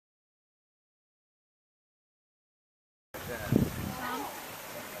No,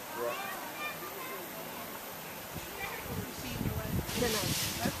 no.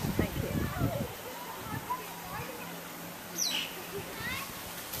 Thank you.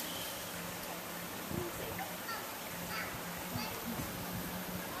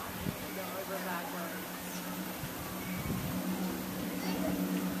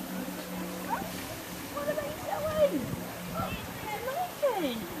 What are they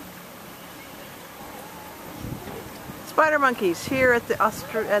doing? Spider monkeys here at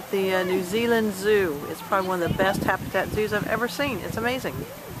the New Zealand Zoo. It's probably one of the best habitat zoos I've ever seen. It's amazing.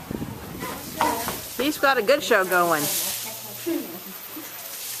 He's got a good show going.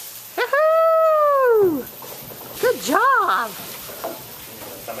 Woohoo! Good job!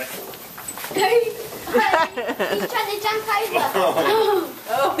 He's trying to jump over.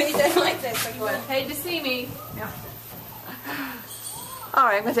 Oh, he doesn't like that. So he paid to see me. Yeah. All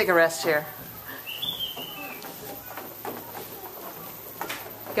right, I'm gonna take a rest here.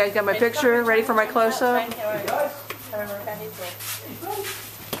 You guys got my picture ready for my close-up?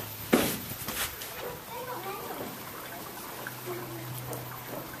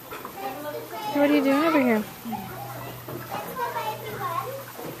 What are you doing over here?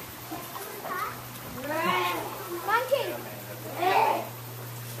 Monkey.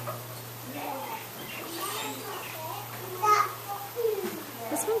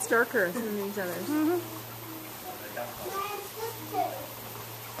 This one's darker than these others.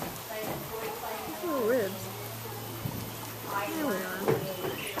 Oh, ribs. There we are.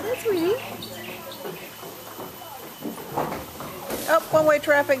 That's sweetie. Oh, one-way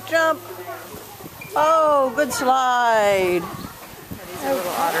traffic, jump. Oh, good slide. These are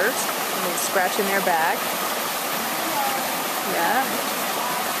little otters. And they're scratching their back. Yeah.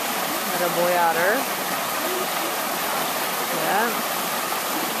 Little boy otter. Yeah.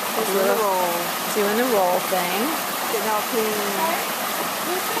 Doing the roll thing. Getting all clean.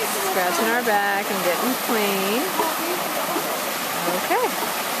 Scratching our back and getting clean. Okay.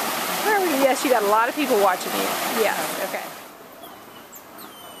 Yes, you got a lot of people watching you. Yeah, okay.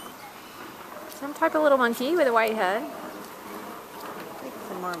 Some type of little monkey with a white head.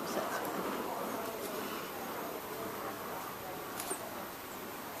 Some marmosets.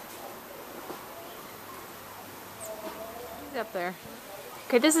 He's up there.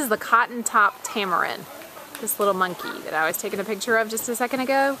 Okay, this is the cotton top tamarin. This little monkey that I was taking a picture of just a second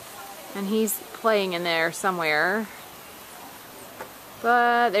ago. And he's playing in there somewhere.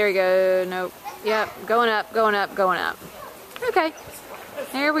 But there we go. Nope. Yep. Going up, going up, going up. Okay.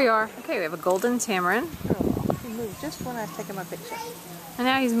 There we are. Okay, we have a golden tamarin. Oh, he moved just when I was taking my picture. And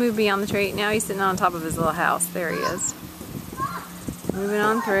now he's moved beyond the tree. Now he's sitting on top of his little house. There he is. Moving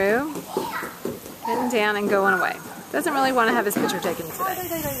on through. Heading down and going away. Doesn't really want to have his picture taken today.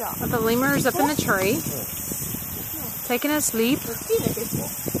 But the lemur's up in the tree. Taking a sleep.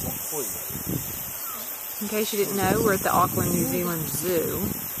 In case you didn't know, we're at the Auckland, New Zealand Zoo.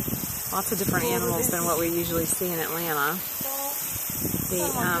 Lots of different animals than what we usually see in Atlanta.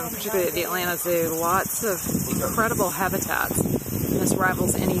 Particularly at the Atlanta Zoo, lots of incredible habitats. And this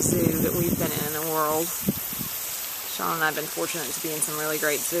rivals any zoo that we've been in the world. Sean and I have been fortunate to be in some really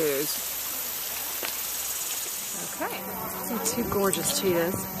great zoos. Okay, see two gorgeous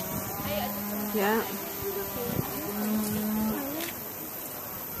cheetahs. Yeah.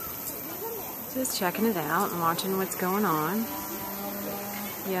 Just checking it out and watching what's going on.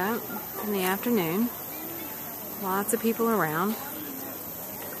 Yeah, in the afternoon. Lots of people around.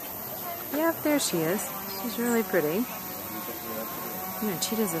 Yep, there she is. She's really pretty. You know,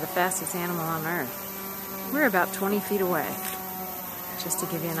 cheetahs are the fastest animal on earth. We're about 20 feet away. Just to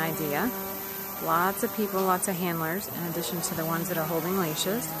give you an idea. Lots of people, lots of handlers, in addition to the ones that are holding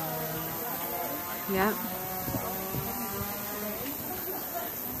leashes. Yep.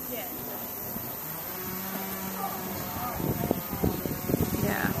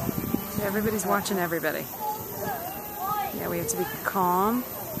 Yeah. Everybody's watching everybody. Yeah, we have to be calm,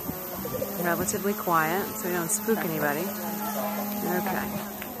 relatively quiet, so we don't spook anybody. Okay.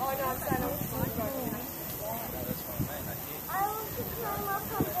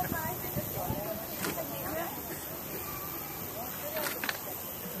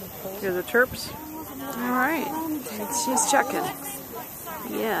 Here's the chirps. Alright, she's checking.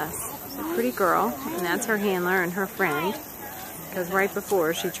 Yes, a pretty girl, and that's her handler and her friend. Because right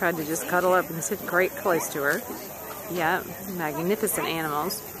before, she tried to just cuddle up and sit right close to her. Yeah, magnificent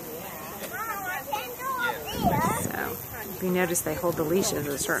animals. So, if you notice, they hold the leashes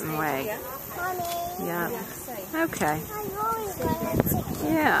a certain way. Yeah. Okay.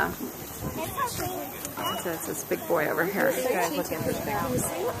 Yeah. That's this big boy over here. This guy's looking for things.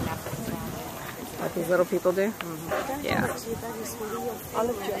 What these little people do? Yeah.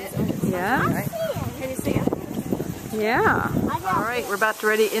 Yeah? Can you see it? Yeah. All right, we're about to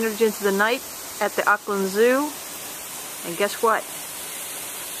ready to enter into the night at the Auckland Zoo. And guess what?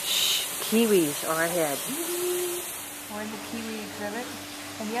 Shh, kiwis are ahead. We're in the kiwi exhibit.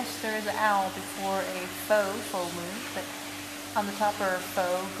 And yes, there is an owl before a faux full moon, but on the top are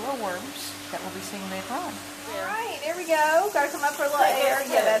faux glowworms that we'll be seeing later on. All right, there we go. Got to come up for a little air.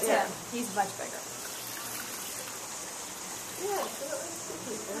 Yeah, that's him. He's much bigger.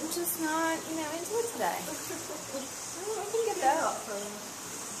 I'm just not, into it today. I can get that up.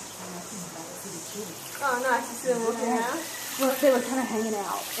 Oh, nice. You see them walking around? Well, they were kind of hanging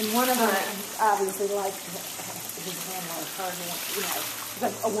out, and one of them obviously liked his handler, her hand,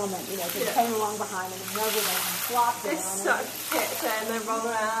 like a woman, just came along behind him, and one of them flopped They're down. such pets, and they roll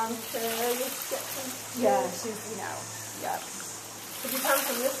around. Yeah, she's, yeah. Did you come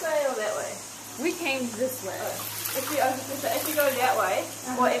from this way or that way? We came this way. If you go that way,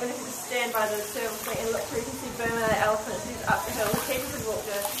 or even if you just stand by the service thing and look through, you can see Burma the elephant. He's up the hill. He came to walk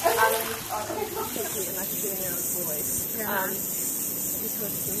there. And I can see him around his voice. He's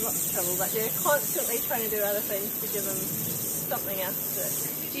causing lots of trouble, but they're constantly trying to do other things to give him something else to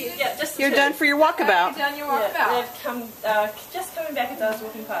do. Yeah, just You're done for your walkabout. You're done your walkabout. They've come, just coming back as I was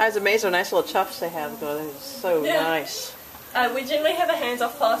walking past. I was amazed what nice little chuffs they have. They're so nice. We generally have a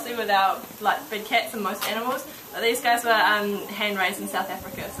hands-off policy with our big cats and most animals, but these guys were hand-raised in South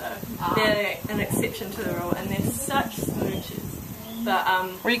Africa, so they're an exception to the rule, and they're such smooches. But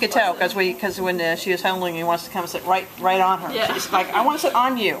well, you could tell because when she was humbling, he wants to come and sit right on her. Yeah. She's like, I want to sit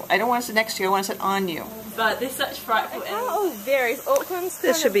on you. I don't want to sit next to you. I want to sit on you. But they're such frightful animals. It all varies. Auckland's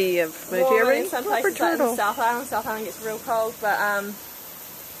This should be warmer in some places, like in South Island. South Island gets real cold, but I'm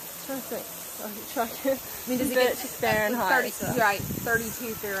trying to think. Does it get Fahrenheit? 30, right,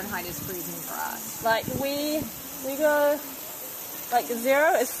 32 Fahrenheit is freezing for us. Like we go,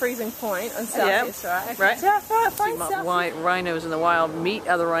 0 is freezing point on Celsius, right? Right. So find Celsius. Rhinos in the wild, meet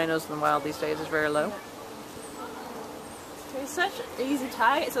other rhinos in the wild these days is very low. They're such easy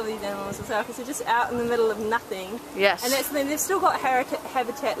targets, all these animals as well, because they're just out in the middle of nothing. Yes. And that's the thing, they've still got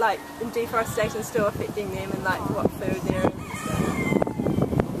habitat, and deforestation still affecting them, and what food they're in and stuff.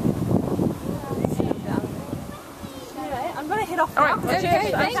 I'm going to head off now. All right.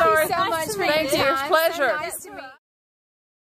 Okay, thank you so much for your time. Pleasure. So nice to